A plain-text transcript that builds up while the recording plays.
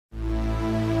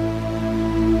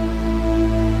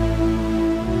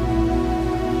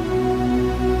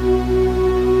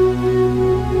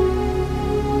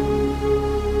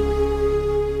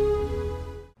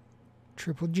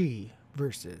Triple G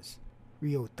versus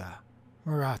Ryota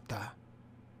Murata.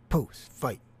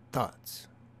 Post-fight thoughts.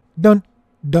 Dun,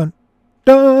 dun,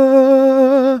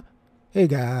 dun! Hey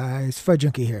guys, Fight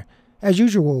Junkie here. As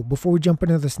usual, before we jump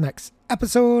into this next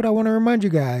episode, I want to remind you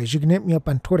guys you can hit me up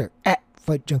on Twitter at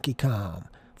FightJunkieCom.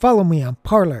 Follow me on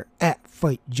Parler at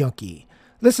FightJunkie.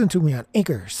 Listen to me on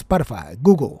Anchor, Spotify,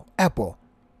 Google, Apple,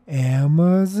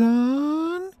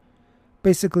 Amazon.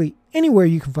 Basically, anywhere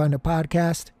you can find a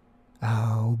podcast,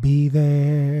 I'll be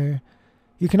there.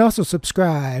 You can also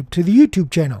subscribe to the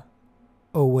YouTube channel.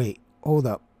 Oh wait, hold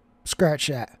up. Scratch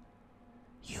that.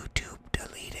 YouTube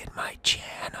deleted my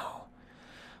channel.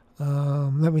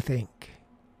 Let me think.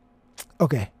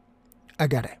 Okay, I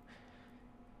got it.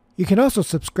 You can also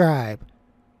subscribe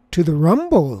to the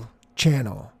Rumble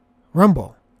channel.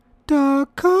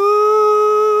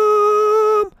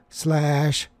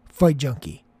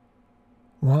 Rumble.com/FightJunkie.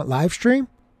 Want live stream?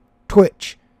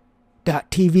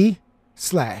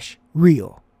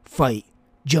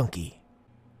 Twitch.tv/RealFightJunkie.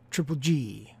 Triple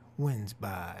G wins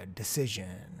by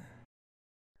decision.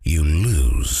 You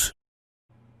lose.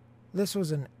 This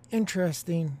was an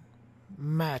interesting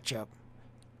matchup.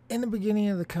 In the beginning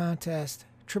of the contest,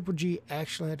 Triple G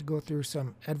actually had to go through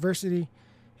some adversity.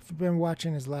 If you've been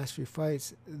watching his last few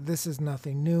fights, this is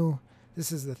nothing new.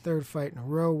 This is the third fight in a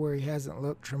row where he hasn't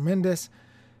looked tremendous.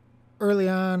 Early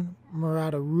on,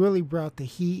 Murata really brought the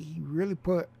heat. He really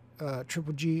put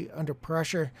Triple G under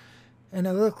pressure. And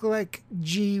it looked like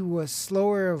G was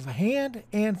slower of hand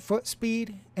and foot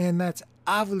speed. And that's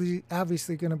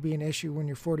obviously going to be an issue when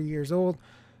you're 40 years old.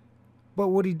 But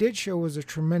what he did show was a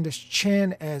tremendous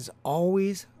chin, as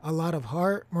always. A lot of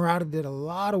heart. Murata did a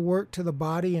lot of work to the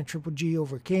body, and Triple G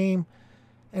overcame.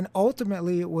 And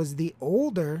ultimately, it was the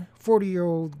older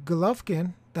 40-year-old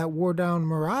Golovkin that wore down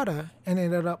Murata and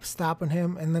ended up stopping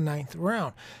him in the 9th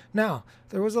round. Now,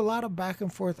 there was a lot of back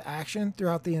and forth action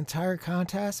throughout the entire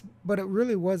contest, but it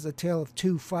really was a tale of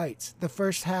two fights. The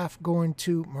first half going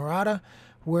to Murata,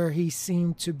 where he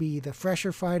seemed to be the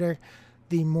fresher fighter,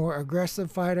 the more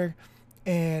aggressive fighter,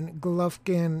 and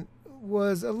Golovkin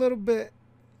was a little bit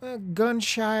gun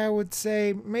shy, I would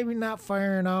say. Maybe not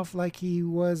firing off like he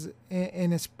was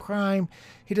in his prime.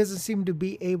 He doesn't seem to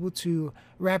be able to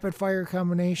rapid fire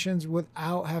combinations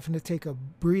without having to take a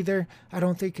breather. I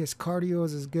don't think his cardio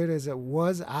is as good as it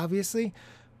was, obviously,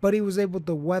 but he was able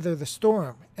to weather the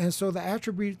storm. And so the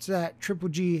attributes that Triple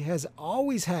G has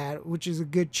always had, which is a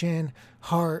good chin,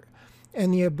 heart,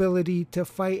 and the ability to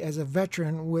fight as a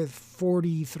veteran with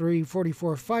 43,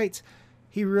 44 fights,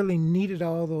 he really needed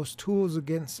all those tools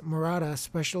against Murata,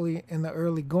 especially in the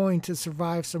early going, to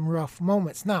survive some rough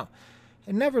moments. Now,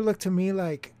 it never looked to me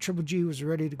like Triple G was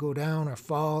ready to go down or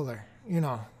fall or,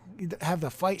 have the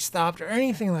fight stopped or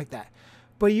anything like that.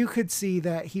 But you could see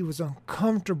that he was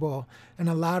uncomfortable in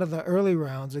a lot of the early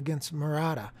rounds against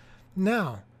Murata.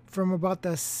 Now, from about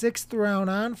the 6th round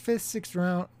on, 5th, 6th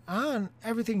round on,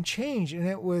 everything changed, and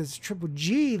it was Triple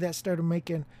G that started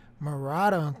making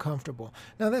Murata uncomfortable.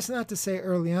 Now, that's not to say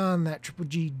early on that Triple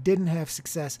G didn't have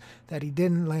success, that he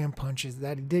didn't land punches,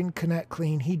 that he didn't connect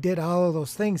clean. He did all of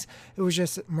those things. It was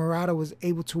just Murata was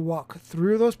able to walk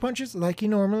through those punches like he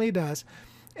normally does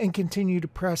and continue to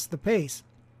press the pace.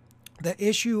 The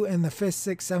issue in the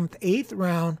 5th, 6th, 7th, 8th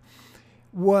round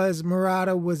was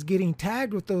Murata was getting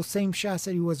tagged with those same shots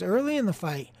that he was early in the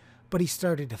fight, but he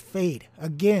started to fade.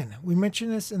 Again, we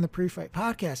mentioned this in the pre-fight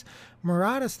podcast.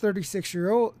 Murata's 36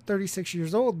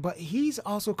 years old, but he's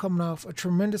also coming off a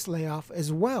tremendous layoff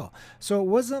as well. So it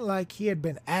wasn't like he had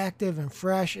been active and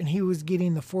fresh and he was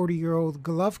getting the 40-year-old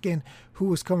Golovkin who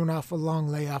was coming off a long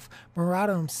layoff.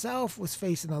 Murata himself was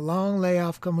facing a long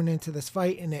layoff coming into this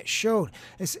fight, and it showed.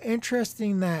 It's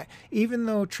interesting that even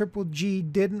though Triple G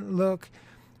didn't look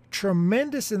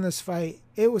tremendous in this fight,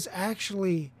 it was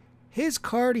actually his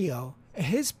cardio,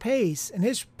 his pace, and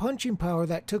his punching power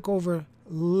that took over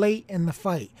late in the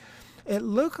fight. It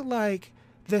looked like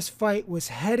this fight was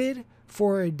headed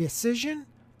for a decision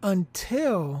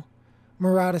until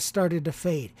Murata started to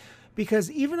fade.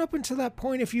 Because even up until that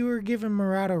point, if you were giving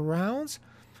Murata rounds,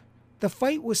 the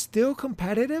fight was still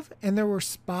competitive, and there were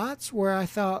spots where I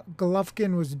thought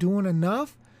Golovkin was doing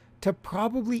enough to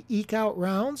probably eke out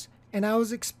rounds, and I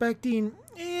was expecting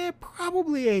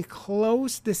probably a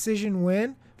close decision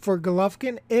win for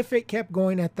Golovkin if it kept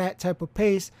going at that type of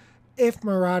pace, if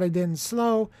Murata didn't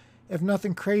slow, if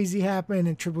nothing crazy happened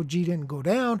and Triple G didn't go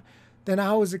down. Then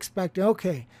I was expecting,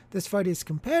 okay, this fight is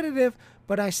competitive,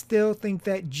 but I still think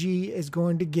that G is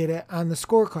going to get it on the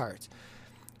scorecards.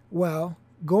 Well,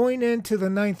 going into the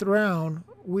 9th round,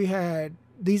 we had,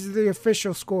 these are the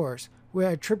official scores. We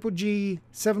had Triple G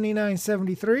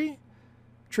 79-73,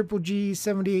 Triple G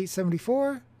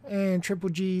 78-74, and Triple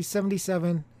G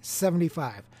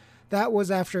 77-75. That was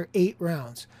after 8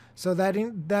 rounds. So that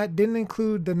didn't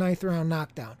include the 9th round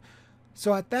knockdown.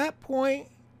 So at that point,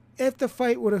 if the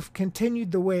fight would have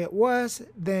continued the way it was,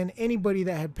 then anybody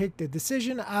that had picked a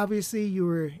decision, obviously you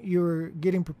were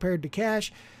getting prepared to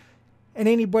cash. And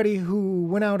anybody who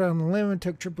went out on a limb and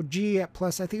took Triple G at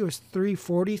plus, I think it was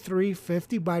 340,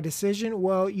 350 by decision,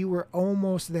 well, you were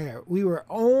almost there. We were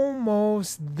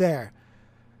almost there.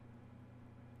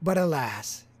 But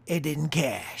alas, it didn't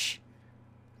cash.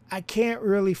 I can't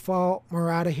really fault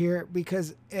Murata here,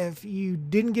 because if you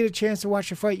didn't get a chance to watch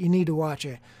the fight, you need to watch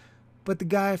it. But the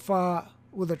guy fought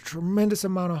with a tremendous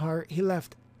amount of heart. He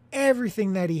left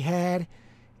everything that he had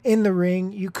in the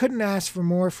ring. You couldn't ask for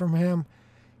more from him.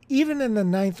 Even in the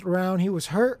 9th round, he was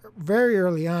hurt very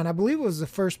early on. I believe it was the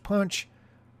first punch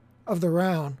of the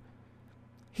round.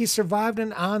 He survived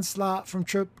an onslaught from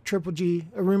Triple G.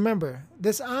 Remember,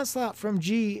 this onslaught from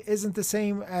G isn't the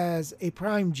same as a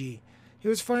Prime G. He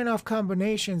was fighting off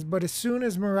combinations, but as soon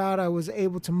as Murata was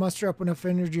able to muster up enough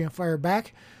energy and fire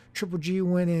back, Triple G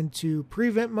went into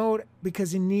prevent mode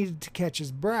because he needed to catch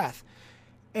his breath.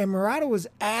 And Murata was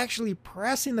actually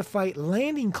pressing the fight,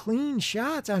 landing clean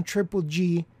shots on Triple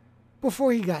G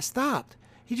before he got stopped.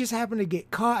 He just happened to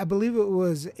get caught. I believe it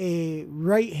was a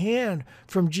right hand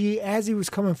from G as he was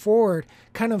coming forward,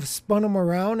 kind of spun him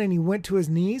around, and he went to his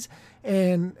knees,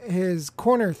 and his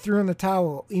corner threw in the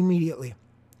towel immediately.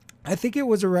 I think it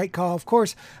was a right call. Of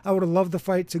course, I would have loved the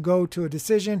fight to go to a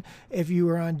decision. If you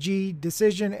were on G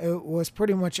decision, it was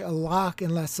pretty much a lock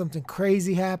unless something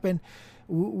crazy happened.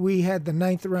 We had the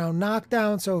 9th round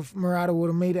knockdown, so if Murata would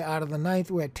have made it out of the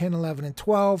 9th, we had 10, 11, and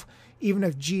 12. Even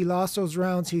if G lost those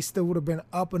rounds, he still would have been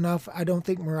up enough. I don't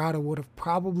think Murata would have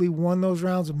probably won those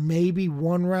rounds, maybe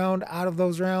 1 round out of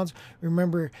those rounds.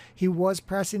 Remember, he was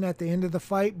pressing at the end of the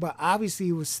fight, but obviously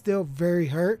he was still very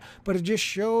hurt. But it just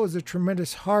shows the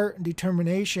tremendous heart and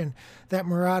determination that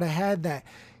Murata had, that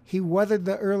he weathered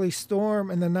the early storm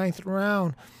in the 9th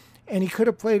round. And he could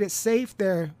have played it safe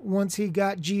there once he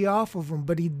got G off of him,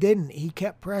 but he didn't. He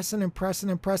kept pressing and pressing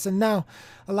and pressing. Now,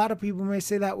 a lot of people may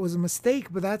say that was a mistake,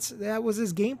 but that was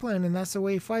his game plan, and that's the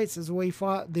way he fights. That's the way he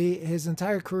fought his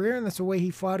entire career, and that's the way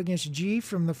he fought against G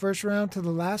from the first round to the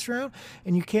last round,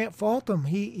 and you can't fault him.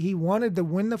 He wanted to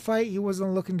win the fight. He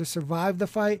wasn't looking to survive the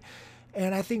fight,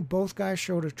 and I think both guys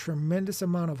showed a tremendous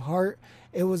amount of heart.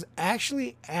 It was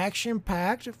actually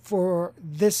action-packed for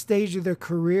this stage of their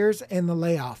careers and the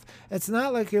layoff. It's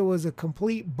not like it was a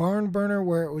complete barn burner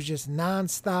where it was just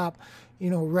nonstop,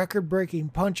 record-breaking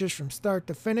punches from start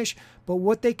to finish. But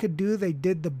what they could do, they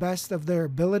did the best of their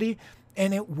ability,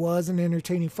 and it was an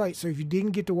entertaining fight. So if you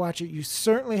didn't get to watch it, you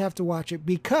certainly have to watch it,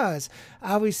 because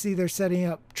obviously they're setting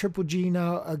up Triple G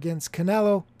now against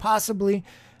Canelo, possibly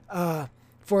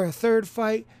for a third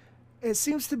fight. It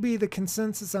seems to be the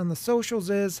consensus on the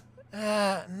socials is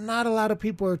not a lot of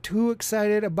people are too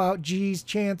excited about G's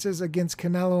chances against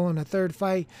Canelo in a third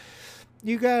fight.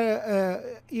 You got a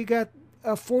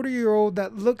 40-year-old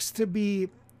that looks to be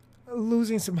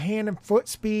losing some hand and foot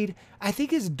speed. I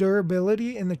think his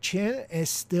durability in the chin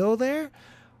is still there,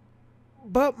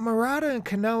 but Murata and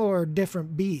Canelo are a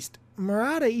different beast.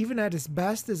 Murata, even at his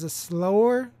best, is a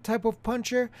slower type of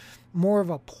puncher, more of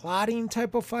a plotting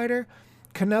type of fighter.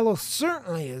 Canelo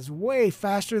certainly is way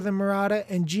faster than Murata,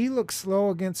 and G looks slow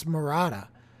against Murata.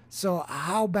 So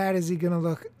how bad is he going to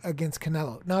look against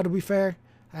Canelo? Now, to be fair,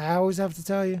 I always have to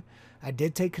tell you, I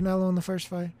did take Canelo in the first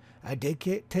fight. I did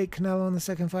take Canelo in the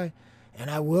second fight. And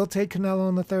I will take Canelo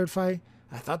in the third fight.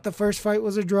 I thought the first fight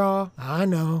was a draw. I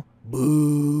know.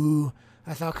 Boo.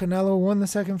 I thought Canelo won the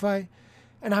second fight.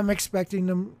 And I'm expecting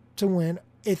him to win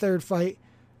a third fight.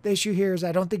 The issue here is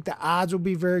I don't think the odds will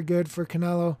be very good for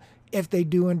Canelo. If they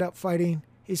do end up fighting,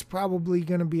 he's probably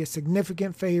going to be a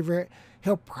significant favorite.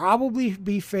 He'll probably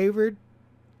be favored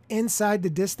inside the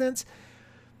distance.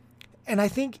 And I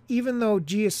think even though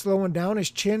G is slowing down, his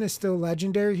chin is still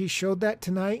legendary. He showed that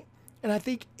tonight. And I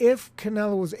think if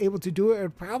Canelo was able to do it, it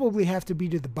would probably have to be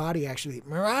to the body, actually.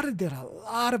 Murata did a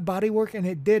lot of body work, and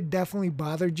it did definitely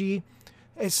bother G.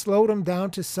 It slowed him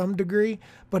down to some degree,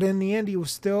 but in the end, he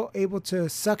was still able to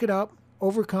suck it up,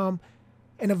 overcome,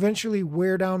 and eventually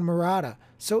wear down Murata.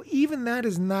 So even that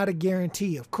is not a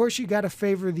guarantee. Of course, you got to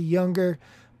favor the younger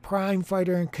prime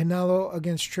fighter in Canelo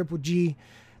against Triple G.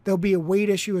 There'll be a weight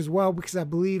issue as well, because I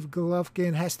believe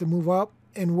Golovkin has to move up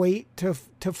and weight to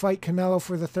fight Canelo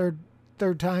for the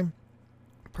third time,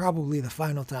 probably the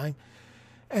final time.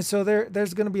 And so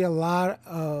there's going to be a lot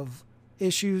of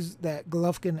issues that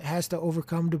Golovkin has to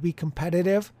overcome to be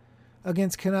competitive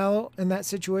against Canelo in that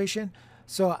situation.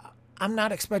 So I'm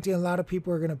not expecting a lot of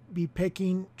people are going to be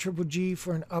picking Triple G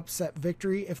for an upset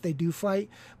victory if they do fight,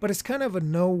 but it's kind of a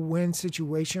no-win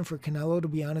situation for Canelo, to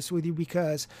be honest with you,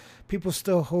 because people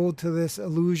still hold to this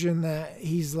illusion that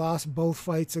he's lost both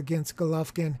fights against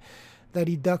Golovkin, that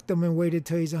he ducked them and waited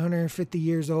till he's 150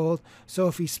 years old. So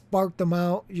if he sparked them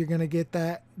out, you're going to get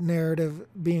that narrative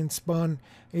being spun.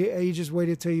 He just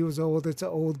waited till he was old. It's an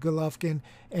old Golovkin.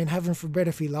 And heaven forbid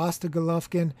if he lost to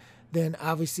Golovkin, then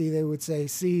obviously they would say,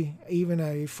 see, even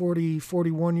a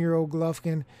 41-year-old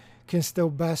Golovkin can still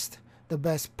the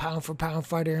best pound-for-pound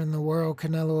fighter in the world,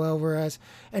 Canelo Alvarez.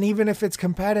 And even if it's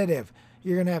competitive,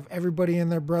 you're going to have everybody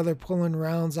and their brother pulling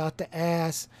rounds out the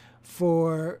ass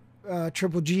for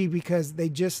Triple G because they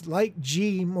just like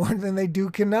G more than they do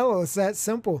Canelo. It's that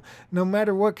simple. No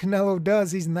matter what Canelo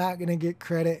does, he's not going to get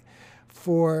credit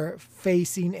for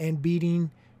facing and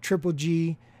beating Triple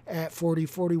G at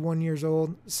 41 years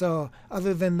old. So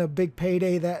other than the big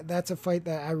payday, that's a fight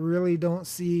that I really don't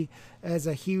see as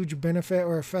a huge benefit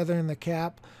or a feather in the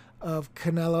cap of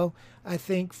Canelo. I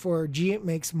think for G it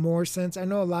makes more sense. I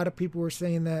know a lot of people were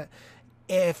saying that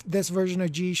if this version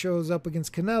of G shows up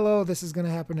against Canelo, this is going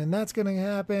to happen and that's going to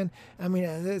happen. I mean,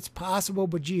 it's possible,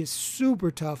 but G is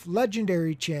super tough,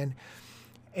 legendary chin.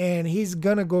 And he's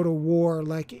going to go to war.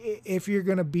 Like, if you're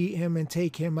going to beat him and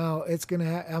take him out, it's going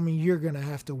to you're going to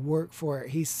have to work for it.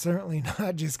 He's certainly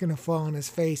not just going to fall on his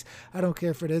face. I don't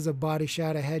care if it is a body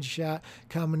shot, a head shot,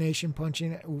 combination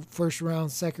punching, first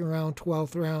round, second round,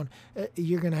 12th round.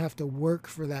 You're going to have to work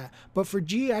for that. But for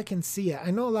G, I can see it.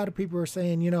 I know a lot of people are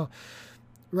saying,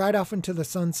 right off into the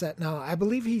sunset now. I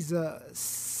believe he's a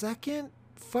second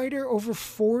fighter over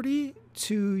 40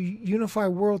 to unify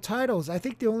world titles. I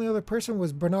think the only other person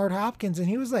was Bernard Hopkins, and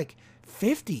he was like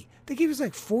 50. I think he was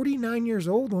like 49 years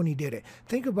old when he did it.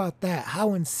 Think about that,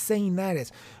 how insane that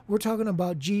is. We're talking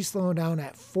about G slowing down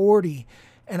at 40,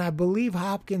 and I believe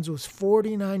Hopkins was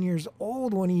 49 years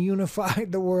old when he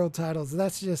unified the world titles.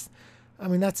 That's just,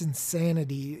 that's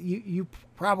insanity. You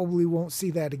probably won't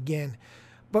see that again.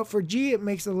 But for G, it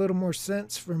makes a little more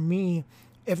sense for me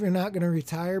if you're not going to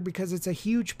retire, because it's a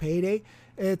huge payday.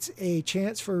 It's a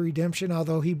chance for redemption,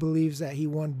 although he believes that he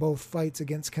won both fights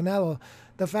against Canelo.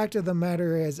 The fact of the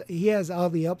matter is he has all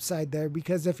the upside there,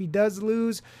 because if he does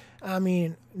lose,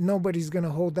 nobody's going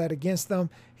to hold that against him.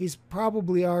 He's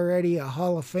probably already a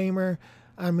Hall of Famer.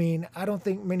 I don't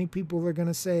think many people are going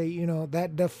to say,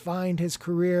 that defined his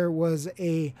career was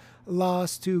a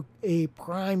loss to a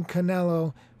prime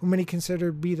Canelo, who many consider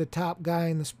to be the top guy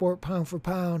in the sport pound for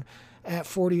pound at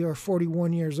 40 or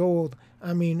 41 years old.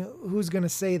 Who's going to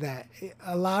say that?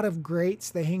 A lot of greats,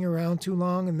 they hang around too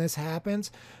long and this happens.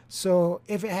 So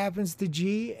if it happens to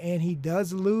G and he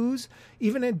does lose,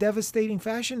 even in devastating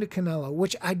fashion to Canelo,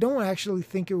 which I don't actually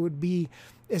think it would be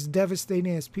as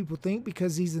devastating as people think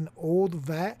because he's an old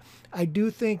vet, I do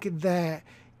think that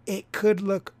it could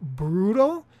look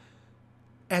brutal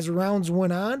as rounds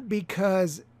went on,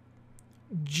 because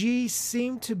G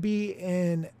seemed to be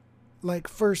in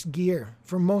first gear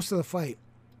for most of the fight.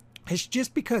 It's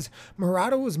just because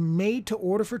Murata was made to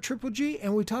order for Triple G,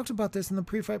 and we talked about this in the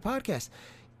pre-fight podcast.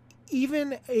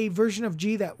 Even a version of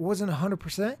G that wasn't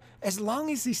 100%, as long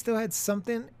as he still had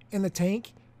something in the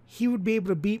tank, he would be able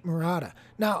to beat Murata.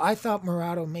 Now, I thought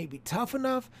Murata may be tough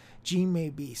enough. G may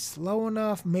be slow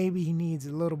enough. Maybe he needs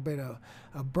a little bit of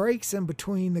breaks in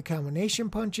between the combination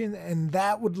punching, and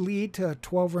that would lead to a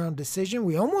 12-round decision.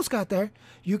 We almost got there.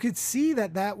 You could see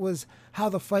that was how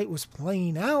the fight was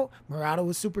playing out. Murata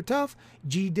was super tough.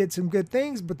 G did some good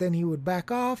things, but then he would back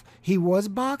off. He was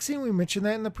boxing. We mentioned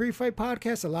that in the pre-fight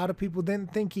podcast. A lot of people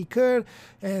didn't think he could,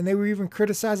 and they were even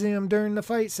criticizing him during the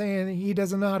fight, saying he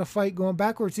doesn't know how to fight going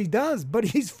backwards. He does, but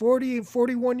he's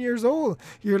 41 years old.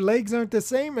 Your legs aren't the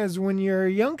same as when you're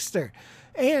a youngster.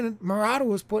 And Murata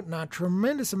was putting on a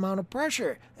tremendous amount of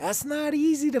pressure. That's not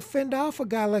easy to fend off a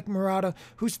guy like Murata,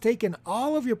 who's taken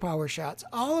all of your power shots,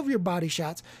 all of your body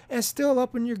shots, and still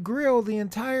up in your grill the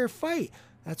entire fight.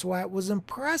 That's why it was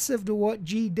impressive to what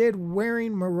G did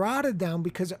wearing Murata down,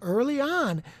 because early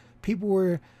on, people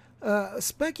were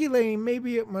speculating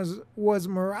maybe it was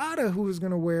Murata who was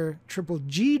going to wear Triple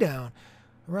G down.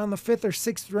 Around the 5th or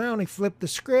 6th round, he flipped the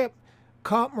script,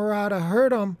 caught Murata,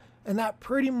 hurt him, and that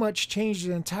pretty much changed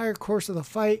the entire course of the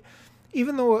fight.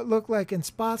 Even though it looked like in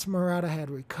spots Murata had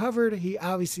recovered, he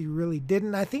obviously really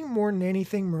didn't. I think more than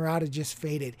anything, Murata just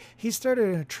faded. He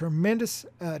started at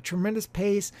a tremendous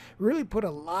pace, really put a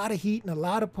lot of heat and a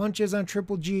lot of punches on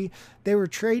Triple G. They were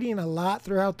trading a lot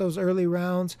throughout those early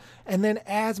rounds. And then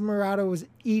as Murata was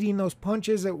eating those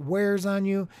punches, it wears on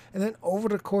you. And then over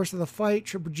the course of the fight,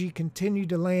 Triple G continued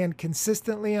to land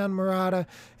consistently on Murata.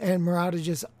 And Murata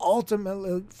just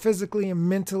ultimately, physically and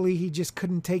mentally, he just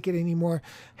couldn't take it anymore.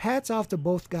 Hats off to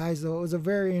both guys, though. It was a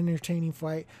very entertaining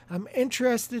fight. I'm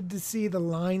interested to see the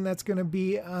line that's going to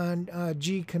be on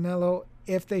G Canelo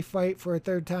if they fight for a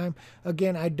third time.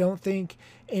 Again, I don't think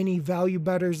any value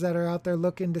bettors that are out there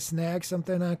looking to snag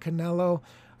something on Canelo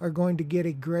are going to get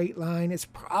a great line. It's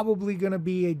probably going to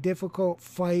be a difficult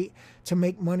fight to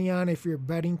make money on. If you're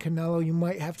betting Canelo, you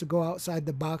might have to go outside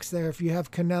the box there. If you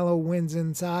have Canelo wins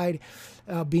inside,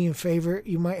 being favorite,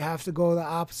 you might have to go the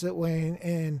opposite way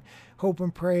and hope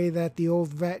and pray that the old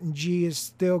vet in G has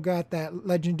still got that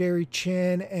legendary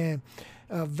chin and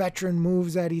veteran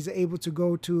moves that he's able to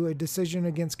go to a decision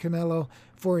against Canelo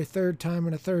for a third time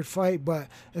in a third fight. But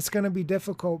it's going to be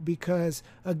difficult because,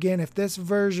 again, if this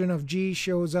version of G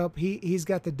shows up, he's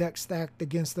got the deck stacked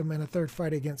against him in a third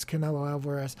fight against Canelo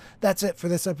Alvarez. That's it for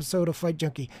this episode of Fight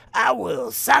Junkie. I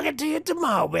will sock it to you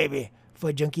tomorrow, baby.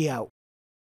 Fight Junkie out.